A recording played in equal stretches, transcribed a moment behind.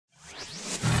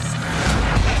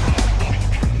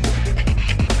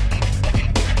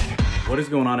is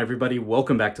going on, everybody?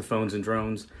 Welcome back to Phones and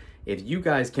Drones. If you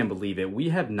guys can believe it, we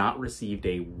have not received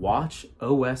a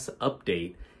watchOS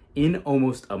update in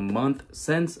almost a month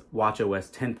since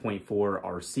watchOS 10.4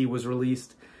 RC was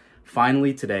released.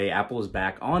 Finally, today, Apple is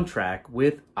back on track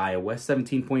with iOS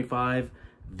 17.5,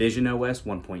 VisionOS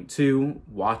 1.2,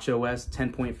 watchOS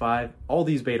 10.5, all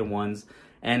these beta ones,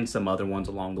 and some other ones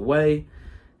along the way.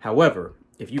 However,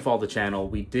 if you follow the channel,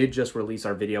 we did just release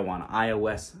our video on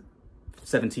iOS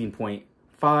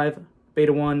 17.5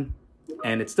 beta 1,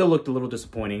 and it still looked a little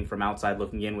disappointing from outside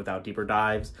looking in without deeper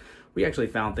dives. We actually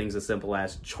found things as simple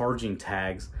as charging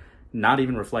tags not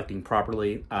even reflecting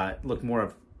properly. It looked more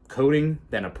of coding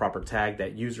than a proper tag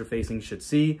that user-facing should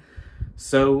see.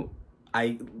 So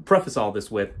I preface all this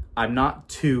with, I'm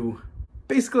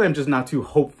just not too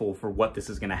hopeful for what this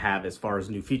is going to have as far as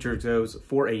new features goes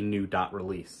for a new dot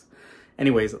release.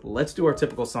 Anyways, let's do our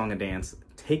typical song and dance,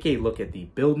 take a look at the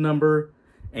build number,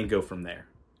 and go from there.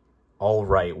 All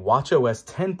right, watchOS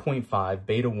 10.5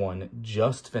 beta 1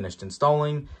 just finished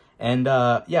installing, and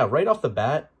yeah, right off the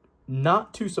bat,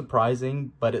 not too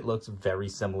surprising, but it looks very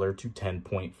similar to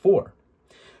 10.4.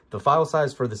 The file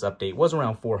size for this update was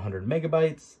around 400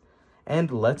 megabytes,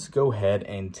 and let's go ahead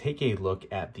and take a look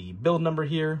at the build number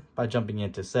here by jumping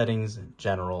into settings,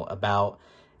 general, about,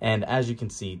 and as you can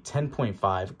see,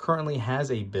 10.5 currently has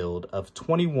a build of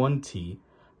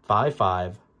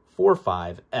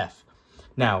 21T5545F.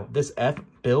 Now, this F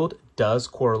build does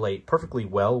correlate perfectly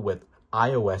well with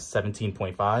iOS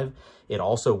 17.5. It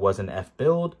also was an F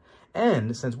build,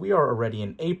 and since we are already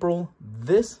in April,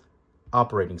 this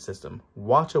operating system,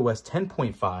 watchOS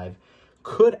 10.5,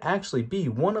 could actually be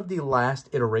one of the last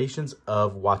iterations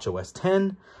of watchOS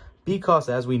 10, because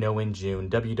as we know in June,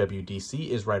 WWDC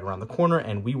is right around the corner,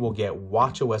 and we will get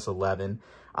watchOS 11,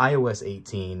 iOS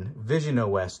 18,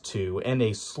 VisionOS 2, and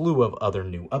a slew of other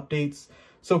new updates,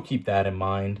 so keep that in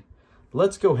mind.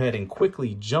 Let's go ahead and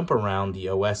quickly jump around the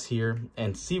OS here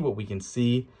and see what we can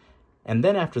see, and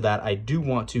then after that, I do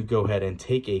want to go ahead and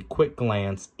take a quick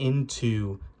glance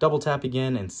into Double Tap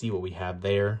again and see what we have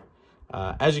there.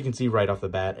 As you can see right off the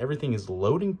bat, everything is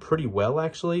loading pretty well,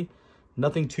 actually.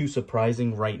 Nothing too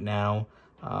surprising right now.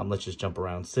 Let's just jump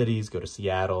around cities, go to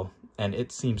Seattle, and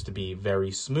it seems to be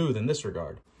very smooth in this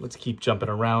regard. Let's keep jumping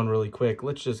around really quick.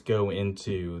 Let's just go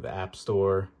into the App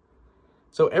Store.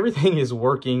 So everything is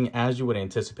working as you would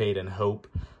anticipate and hope,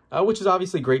 which is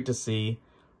obviously great to see.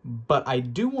 But I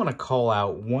do want to call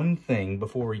out one thing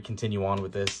before we continue on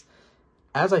with this.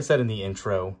 As I said in the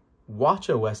intro,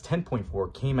 watchOS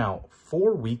 10.4 came out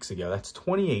 4 weeks ago. That's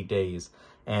 28 days.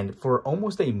 And for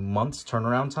almost a month's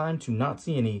turnaround time to not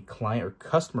see any client or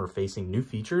customer facing new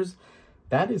features,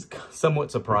 that is somewhat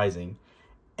surprising.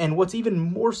 And what's even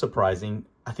more surprising,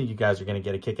 I think you guys are going to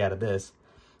get a kick out of this.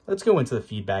 Let's go into the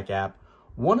feedback app.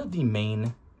 One of the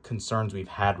main concerns we've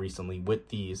had recently with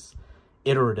these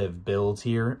iterative builds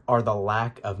here are the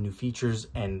lack of new features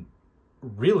and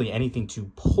really anything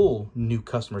to pull new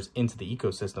customers into the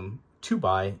ecosystem to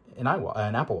buy an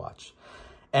Apple Watch.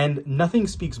 And nothing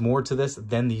speaks more to this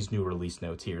than these new release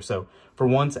notes here. So for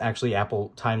once, actually,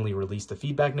 Apple timely released the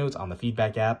feedback notes on the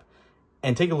feedback app.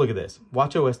 And take a look at this.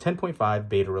 watchOS 10.5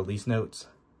 beta release notes.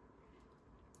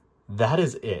 That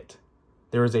is it.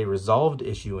 There is a resolved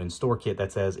issue in StoreKit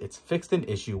that says it's fixed an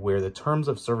issue where the terms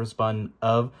of service button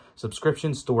of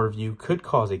subscription store view could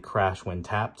cause a crash when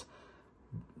tapped.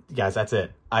 Guys, that's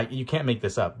it. You can't make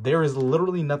this up. There is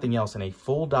literally nothing else in a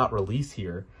full dot release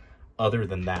here other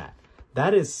than that.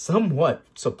 That is somewhat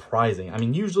surprising. I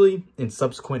mean, usually in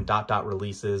subsequent dot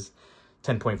releases,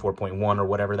 10.4.1 or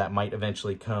whatever that might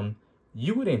eventually come,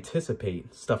 you would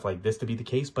anticipate stuff like this to be the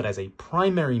case, but as a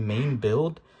primary main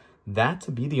build, that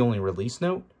to be the only release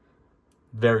note,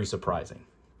 very surprising.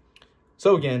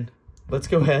 So again, let's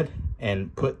go ahead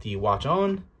and put the watch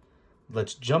on.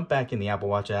 Let's jump back in the Apple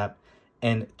Watch app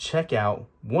and check out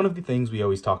one of the things we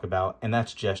always talk about, and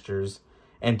that's gestures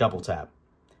and double tap.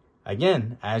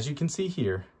 Again, as you can see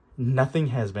here, nothing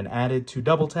has been added to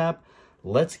double tap.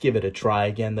 Let's give it a try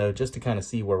again though, just to kind of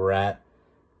see where we're at.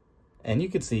 And you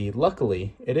can see,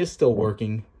 luckily, it is still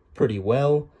working pretty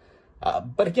well.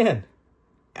 But again,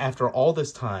 after all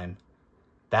this time,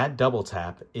 that double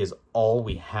tap is all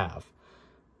we have.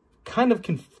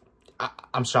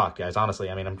 I'm shocked, guys, honestly.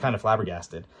 I mean, I'm kind of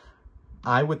flabbergasted.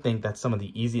 I would think that's some of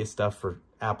the easiest stuff for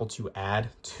Apple to add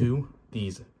to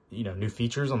these, new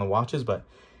features on the watches, but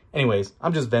anyways,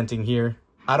 I'm just venting here.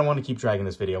 I don't want to keep dragging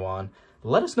this video on.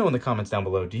 Let us know in the comments down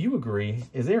below. Do you agree?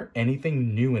 Is there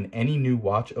anything new in any new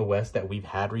watchOS that we've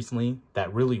had recently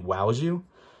that really wows you?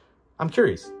 I'm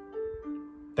curious.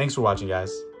 Thanks for watching,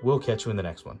 guys. We'll catch you in the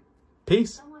next one.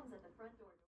 Peace.